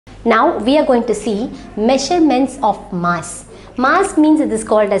Now we are going to see measurements of mass. Mass means it is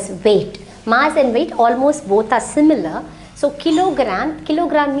called as weight. Mass and weight almost both are similar. So kilogram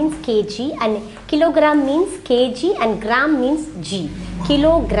means kg, and kilogram means kg, and gram means g.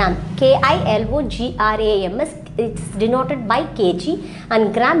 Kilogram, K-I-L-O-G-R-A-M-S, it's denoted by kg,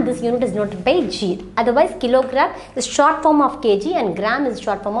 and gram, this unit is denoted by g. Otherwise kilogram is short form of kg and gram is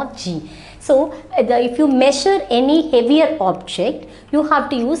short form of g. So if you measure any heavier object, you have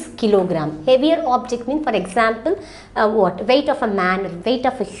to use kilogram. Heavier object means, for example, weight of a man, weight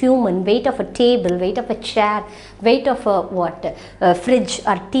of a human, weight of a table, weight of a chair, weight of a fridge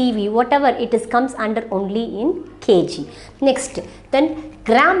or TV, whatever it is, comes under only in kg. Next, then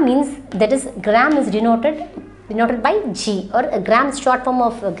gram means, that is, gram is denoted by g, or a gram, short form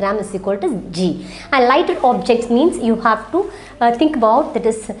of gram is equal to g. And lighter objects means you have to think about, that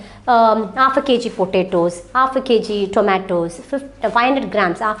is half a kg potatoes, half a kg tomatoes, 500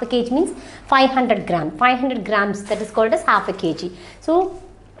 grams, half a kg means 500 grams, 500 grams, that is called as half a kg. So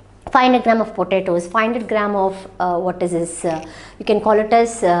 500 gram of potatoes, 500 gram of you can call it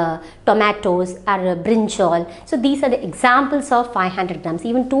as tomatoes or brinjal. So these are the examples of 500 grams.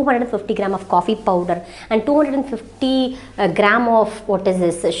 Even 250 gram of coffee powder and 250 gram of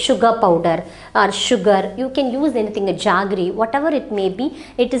sugar powder or sugar. You can use anything, a jaggery, whatever it may be.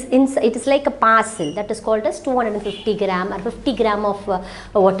 It is like a parcel, that is called as 250 gram, or 50 gram of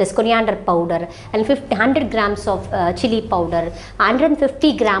coriander powder, and 100 grams of chili powder,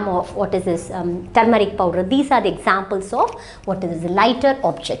 150 gram of turmeric powder. These are the examples of a lighter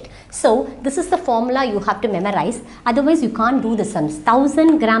object. So this is the formula you have to memorize, otherwise you can't do the sums.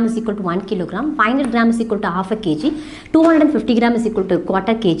 1000 gram is equal to 1 kilogram, 500 gram is equal to half a kg, 250 gram is equal to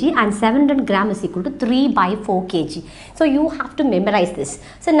quarter kg, and 700 gram is equal to 3/4 kg. So you have to memorize this.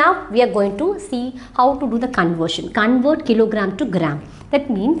 So now we are going to see how to do the conversion. Convert kilogram to gram. That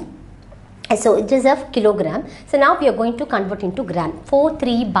means, so it is of kilogram. So now we are going to convert into gram.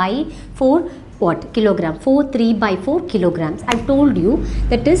 4/3/4 kilogram. 4/3/4 kilograms. I told you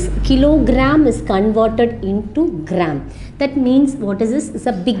that is kilogram is converted into gram. That means what is this? It's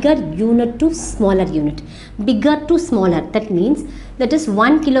a bigger unit to smaller unit. Bigger to smaller. That means that is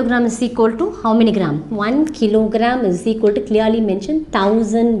 1 kilogram is equal to how many gram? 1 kilogram is equal to, clearly mentioned,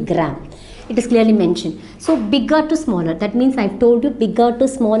 1000 gram. It is clearly mentioned. So bigger to smaller, that means I've told you bigger to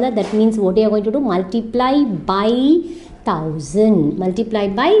smaller, that means what you are going to do? Multiply by 1000. Multiply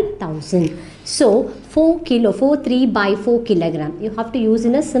by 1000. So 4/3/4 kilogram. You have to use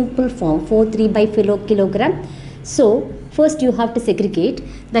in a simple form, 4/3/4 kilogram. So first you have to segregate,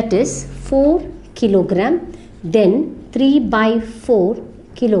 that is 4 kilogram, then 3/4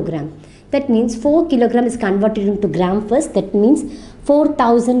 kilogram. That means 4 kilogram is converted into gram first. That means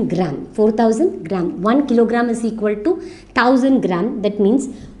 4000 gram. 4000 gram. 1 kilogram is equal to 1000 gram. That means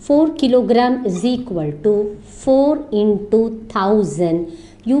 4 kilogram is equal to 4 into 1000.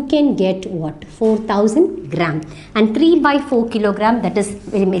 You can get what? 4000 gram. And 3/4 kilogram, that is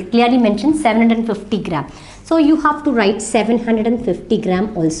clearly mentioned, 750 gram. So you have to write 750 gram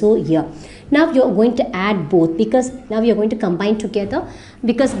also here. Now you are going to add both, because now you are going to combine together,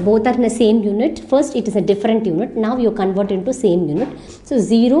 because both are in the same unit. First it is a different unit, now you convert into same unit. So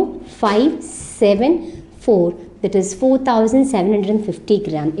 0,574, that is 4750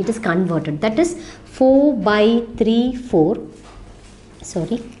 gram. It is converted, that is 4/3/4,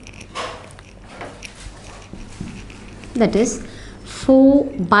 that is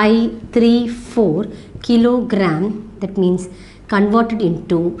 4/3/4 kilogram. That means converted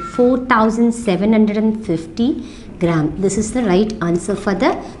into 4750 gram. This is the right answer for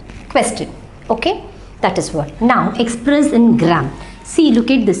the question. Okay, that is what. Now express in gram. See, look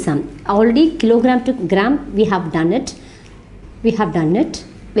at this sum. Already kilogram to gram we have done it. We have done it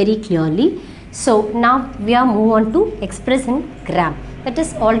very clearly. So now we are move on to express in gram. That is,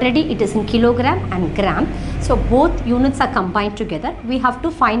 already it is in kilogram and gram. So both units are combined together. We have to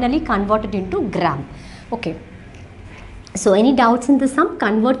finally convert it into gram. Okay. So any doubts in this sum?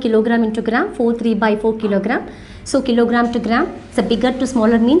 Convert kilogram into gram. 4/3/4 kilogram. So kilogram to gram. So bigger to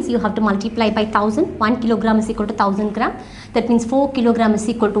smaller means you have to multiply by 1000. 1 kilogram is equal to 1000 gram. That means 4 kilogram is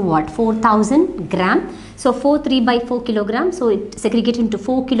equal to what? 4000 gram. So 4/3/4 kilogram. So it segregated into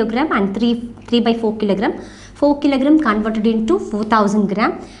 4 kilogram and 3/4 kilogram. 4 kilogram converted into 4000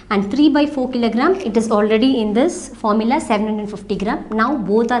 gram, and 3/4 kilogram, it is already in this formula 750 gram. Now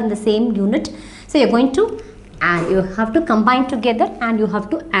both are in the same unit. So you are going to add. You have to combine together and you have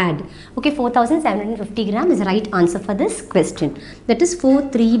to add. Okay, 4750 gram is the right answer for this question. That is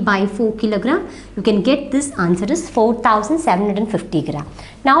 43 by 4 kilogram. You can get this answer is 4750 gram.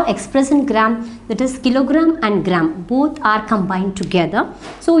 Now express in gram, that is kilogram and gram both are combined together.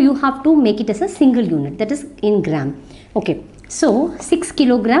 So you have to make it as a single unit, that is in gram. Okay, so 6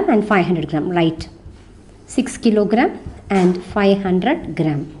 kilogram and 500 gram, right? 6 kilogram and 500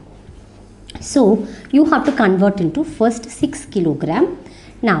 gram. So you have to convert into first 6 kilogram.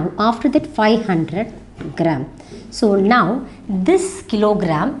 Now after that 500 gram. So now this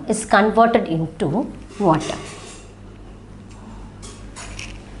kilogram is converted into water.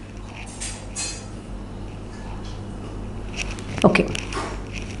 Okay.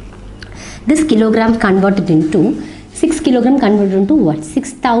 This kilogram converted into 6 kilogram converted into what?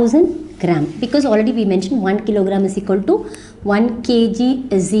 6000 gram. Because already we mentioned 1 kilogram is equal to 1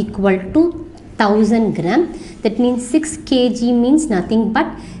 kg is equal to 1000 gram. That means 6 kg means nothing but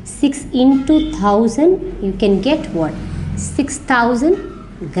 6 into 1000. You can get what?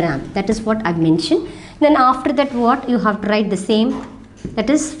 6000 gram. That is what I mentioned. Then after that what? You have to write the same. That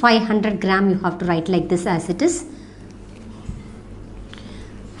is 500 gram. You have to write like this as it is.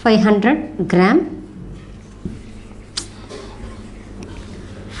 500 gram.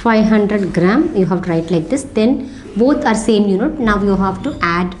 500 gram. You have to write like this. Then both are same unit. Now you have to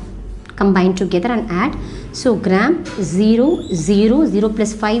add. Combine together and add. So gram 0 0 0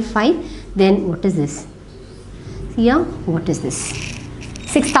 plus 5 5. Then what is this? Here what is this?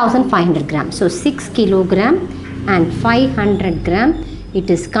 6500 gram. So 6 kilogram and 500 gram. It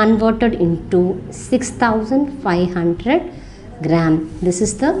is converted into 6500 gram. This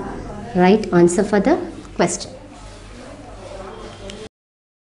is the right answer for the question.